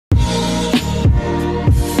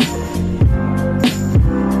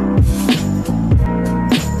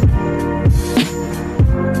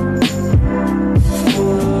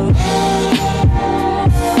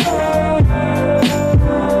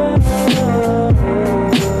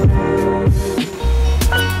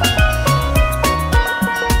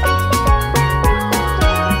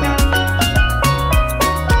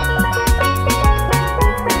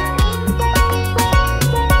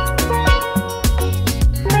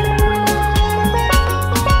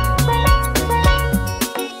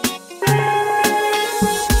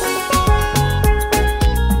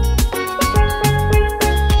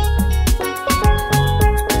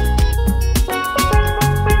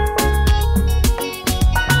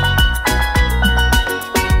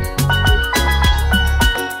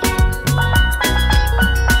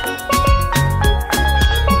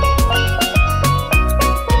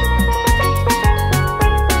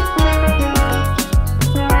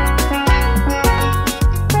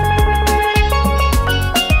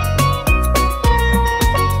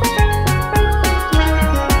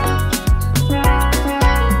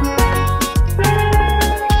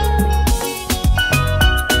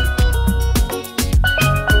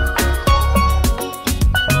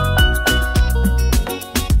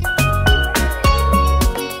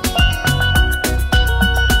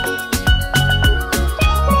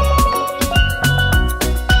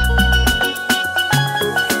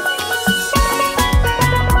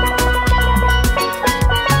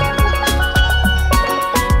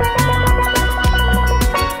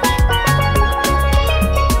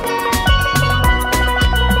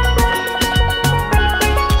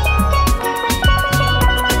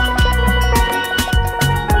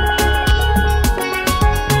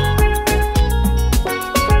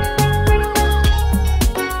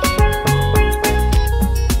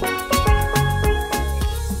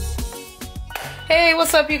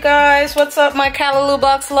up, you guys? What's up, my Callaloo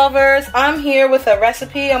Box lovers? I'm here with a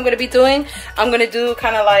recipe I'm going to be doing. I'm going to do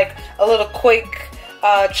kind of like a little quick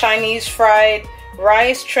Chinese fried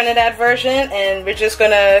rice Trinidad version, and we're just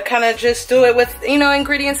going to kind of just do it with, you know,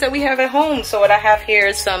 ingredients that we have at home. So what I have here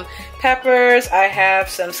is some peppers, I have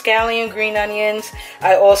some scallion green onions,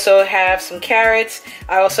 I also have some carrots,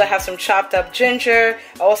 I also have some chopped up ginger,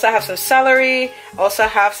 I also have some celery, I also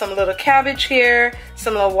have some little cabbage here,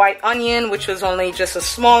 some little white onion, which was only just a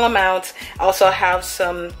small amount. I also have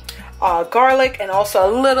some garlic and also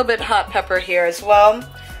a little bit hot pepper here as well.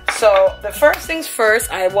 So the first things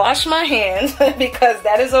first, I wash my hands because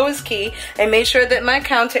that is always key, and made sure that my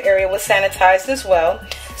counter area was sanitized as well.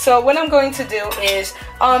 So what I'm going to do is,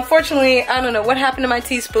 unfortunately, I don't know what happened to my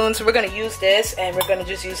teaspoon, so we're going to use this, and we're going to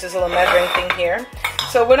just use this little measuring thing here.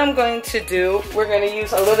 So what I'm going to do, we're going to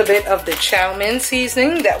use a little bit of the chow mein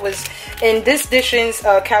seasoning that was in this dish's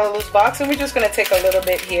Callaloo's box, and we're just going to take a little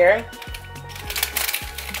bit here.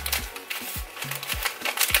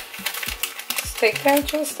 Take that,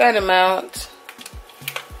 just that amount.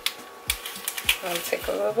 I'm going to take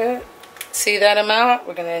a little bit. See that amount?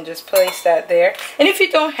 We're going to just place that there. And if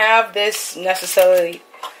you don't have this necessarily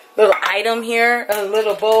little item here, a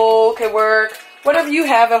little bowl could work. Whatever you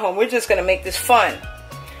have at home, we're just going to make this fun.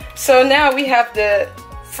 So now we have the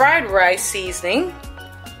fried rice seasoning.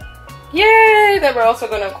 Yay! That we're also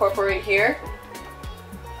going to incorporate here.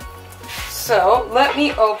 So let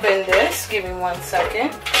me open this. Give me 1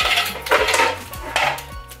 second.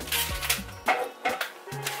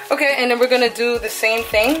 Okay, and then we're gonna do the same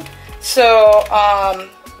thing. So,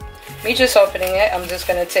 me just opening it, I'm just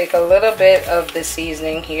gonna take a little bit of the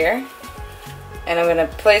seasoning here, and I'm gonna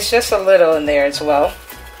place just a little in there as well.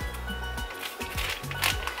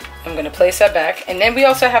 I'm gonna place that back, and then we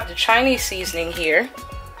also have the Chinese seasoning here.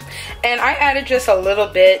 And I added just a little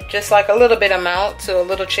bit, just like a little bit amount to a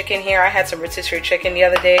little chicken here. I had some rotisserie chicken the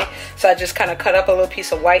other day, so I just kind of cut up a little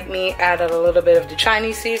piece of white meat, added a little bit of the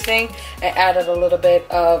Chinese seasoning, and added a little bit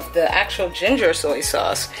of the actual ginger soy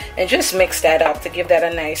sauce, and just mix that up to give that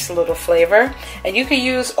a nice little flavor. And you can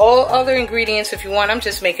use all other ingredients if you want. I'm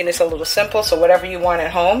just making this a little simple, so whatever you want at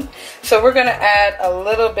home. So we're gonna add a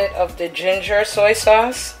little bit of the ginger soy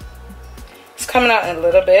sauce. It's coming out in a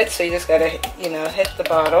little bit, so you just gotta, you know, hit the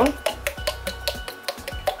bottle.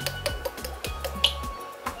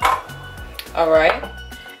 Alright,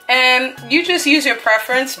 and you just use your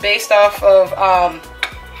preference based off of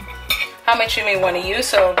how much you may want to use.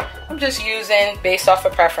 So I'm just using based off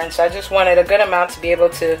of preference. I just wanted a good amount to be able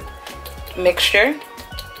to mixture.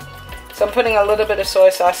 So I'm putting a little bit of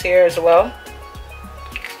soy sauce here as well.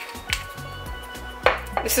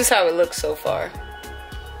 This is how it looks so far.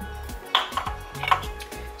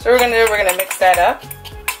 So we're gonna mix that up.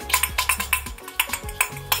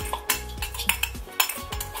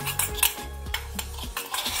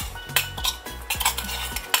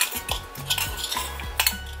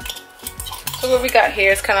 So what we got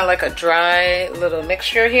here is kind of like a dry little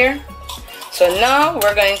mixture here. So now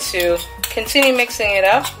we're going to continue mixing it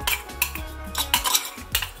up.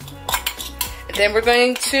 And then we're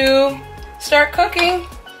going to start cooking.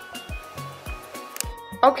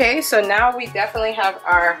 Okay, so now we definitely have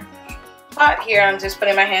our pot here. I'm just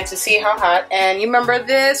putting my hand to see how hot. And you remember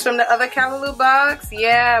this from the other Callaloo box?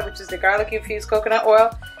 Yeah, which is the garlic infused coconut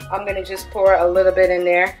oil. I'm gonna just pour a little bit in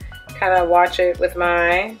there. Kind of watch it with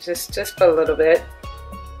my, just put a little bit.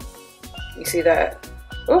 You see that?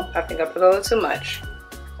 Oh, I think I put a little too much.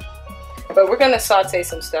 But we're gonna saute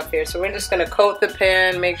some stuff here. So we're just gonna coat the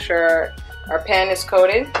pan, make sure our pan is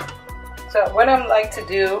coated. So what I like to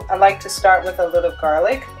do, I like to start with a little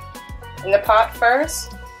garlic in the pot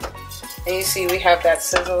first. And you see we have that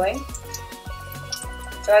sizzling.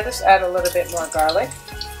 So I just add a little bit more garlic.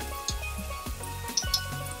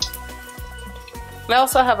 I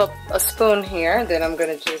also have a spoon here that I'm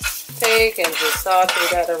going to just take and just saute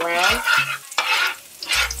that around.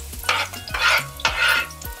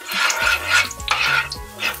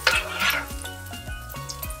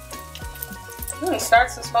 It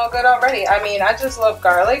starts to smell good already. I mean, I just love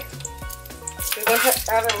garlic. We're going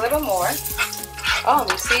to add a little more. Oh,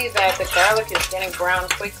 you see that the garlic is getting brown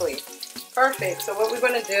quickly. Perfect. So what we're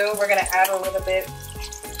going to do, we're going to add a little bit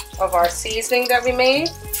of our seasoning that we made.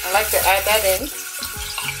 I like to add that in.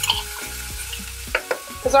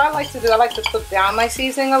 Because what I like to do, I like to cook down my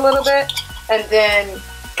seasoning a little bit and then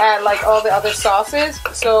add like all the other sauces.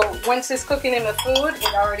 So once it's cooking in the food,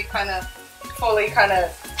 it already kind of fully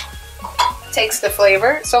takes the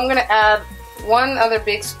flavor. So I'm going to add 1 other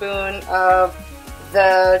big spoon of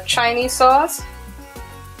the Chinese sauce.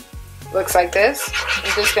 Looks like this.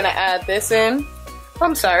 I'm just going to add this in.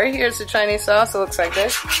 I'm sorry, here's the Chinese sauce. It looks like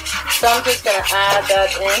this. So I'm just gonna add that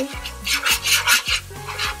in.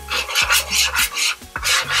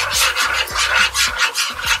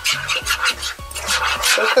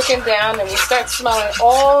 So cooking down, and we start smelling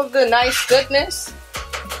all the nice goodness.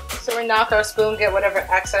 So we knock our spoon, get whatever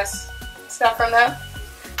excess stuff from that.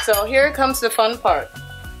 So here comes the fun part.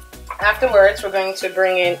 Afterwards, we're going to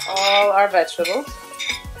bring in all our vegetables.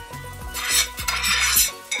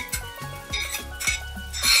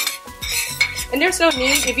 And there's no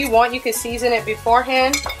need, if you want, you can season it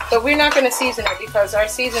beforehand, but we're not going to season it because our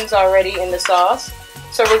season's already in the sauce.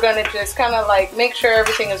 So we're going to just kind of like make sure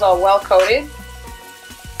everything is all well coated.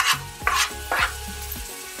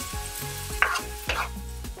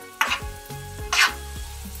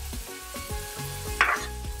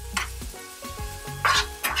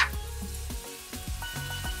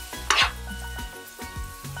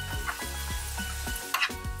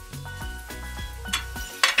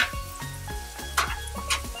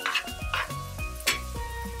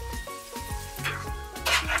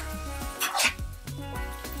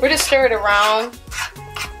 We're just stir it around,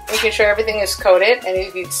 making sure everything is coated, and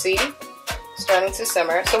as you can see, starting to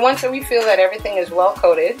simmer. So once we feel that everything is well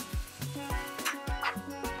coated,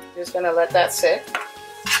 just gonna let that sit.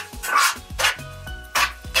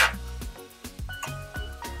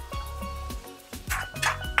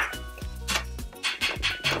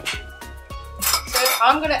 So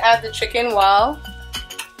I'm gonna add the chicken while,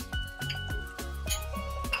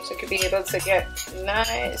 so you can be able to get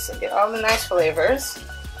nice and get all the nice flavors.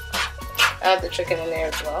 Add the chicken in there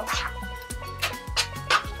as well.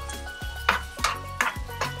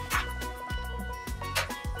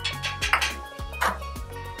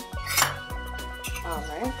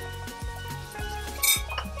 Alright.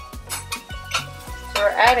 So we're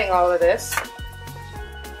adding all of this.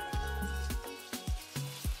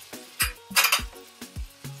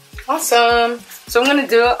 Awesome. So I'm going to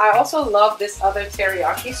do, I also love this other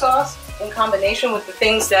teriyaki sauce in combination with the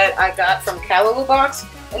things that I got from Callaloo Box.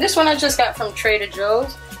 And this one I just got from Trader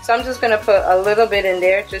Joe's. So I'm just going to put a little bit in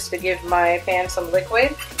there just to give my pan some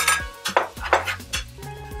liquid.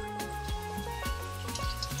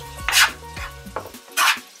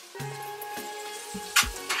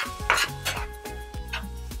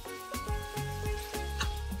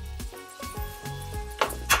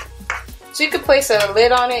 So you could place a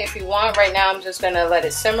lid on it if you want. Right now I'm just going to let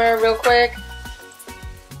it simmer real quick.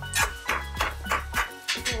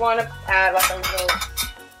 If you want to add like a little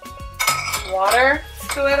water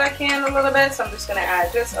to it, I can a little bit. So I'm just going to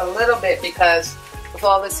add just a little bit because with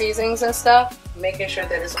all the seasonings and stuff, making sure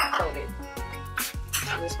that it's coated.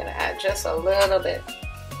 I'm just going to add just a little bit.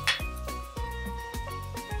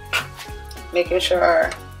 Making sure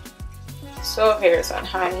our stove here is on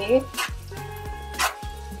high heat.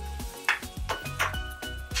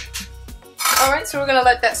 Alright, so we're going to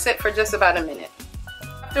let that sit for just about a minute.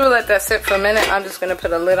 After we let that sit for a minute, I'm just going to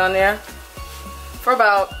put a lid on there for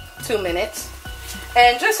about 2 minutes.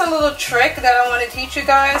 And just a little trick that I want to teach you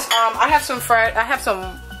guys. I have some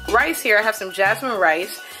rice here. I have some jasmine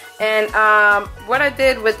rice. And what I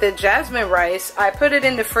did with the jasmine rice, I put it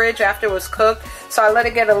in the fridge after it was cooked. So I let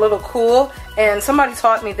it get a little cool. And somebody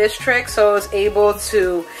taught me this trick so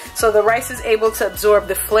the rice is able to absorb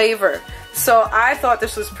the flavor. So I thought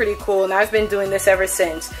this was pretty cool, and I've been doing this ever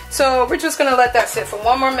since. So we're just going to let that sit for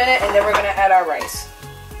 1 more minute, and then we're going to add our rice.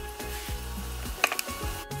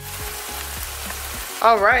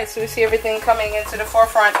 Alright, so we see everything coming into the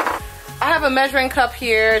forefront. I have a measuring cup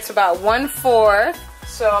here. It's about 1/4.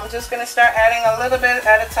 So I'm just going to start adding a little bit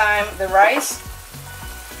at a time the rice.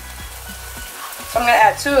 So I'm going to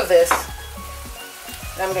add 2 of this.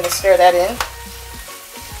 And I'm going to stir that in.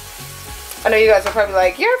 I know you guys are probably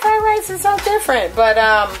like, your fried rice is so different, but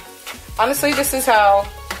honestly, this is how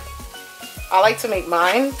I like to make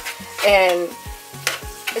mine, and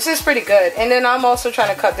it's just pretty good. And then I'm also trying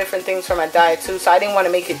to cut different things from my diet too, so I didn't want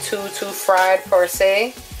to make it too fried per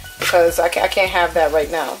se, because I can't have that right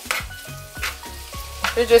now.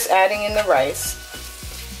 We're just adding in the rice.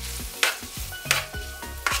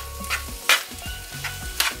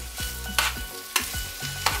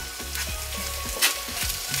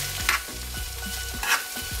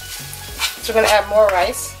 So we're going to add more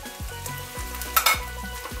rice.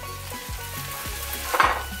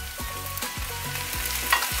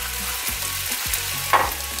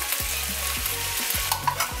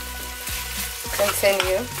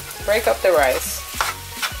 Continue. Break up the rice.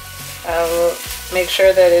 I will make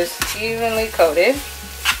sure that it's evenly coated.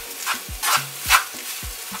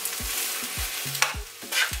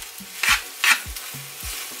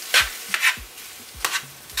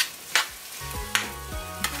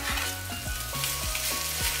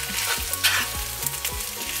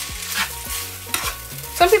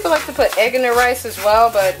 Some people like to put egg in their rice as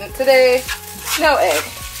well, but today, no egg.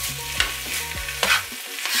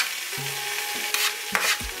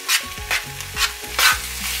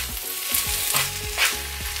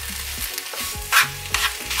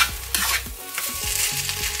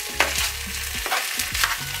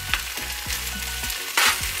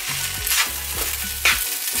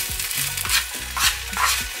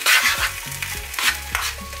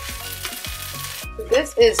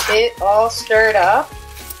 This is it all stirred up.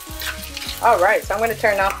 Alright, so I'm going to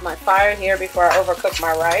turn off my fire here before I overcook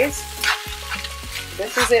my rice.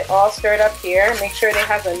 This is it all stirred up here. Make sure it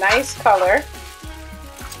has a nice color.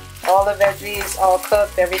 All the veggies all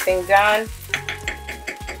cooked, everything done.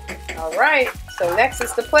 Alright, so next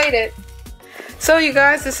is to plate it. So you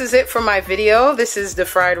guys, this is it for my video. This is the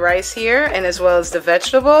fried rice here, and as well as the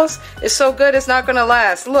vegetables. It's so good, it's not gonna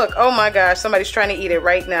last. Look, oh my gosh, somebody's trying to eat it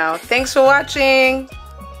right now. Thanks for watching.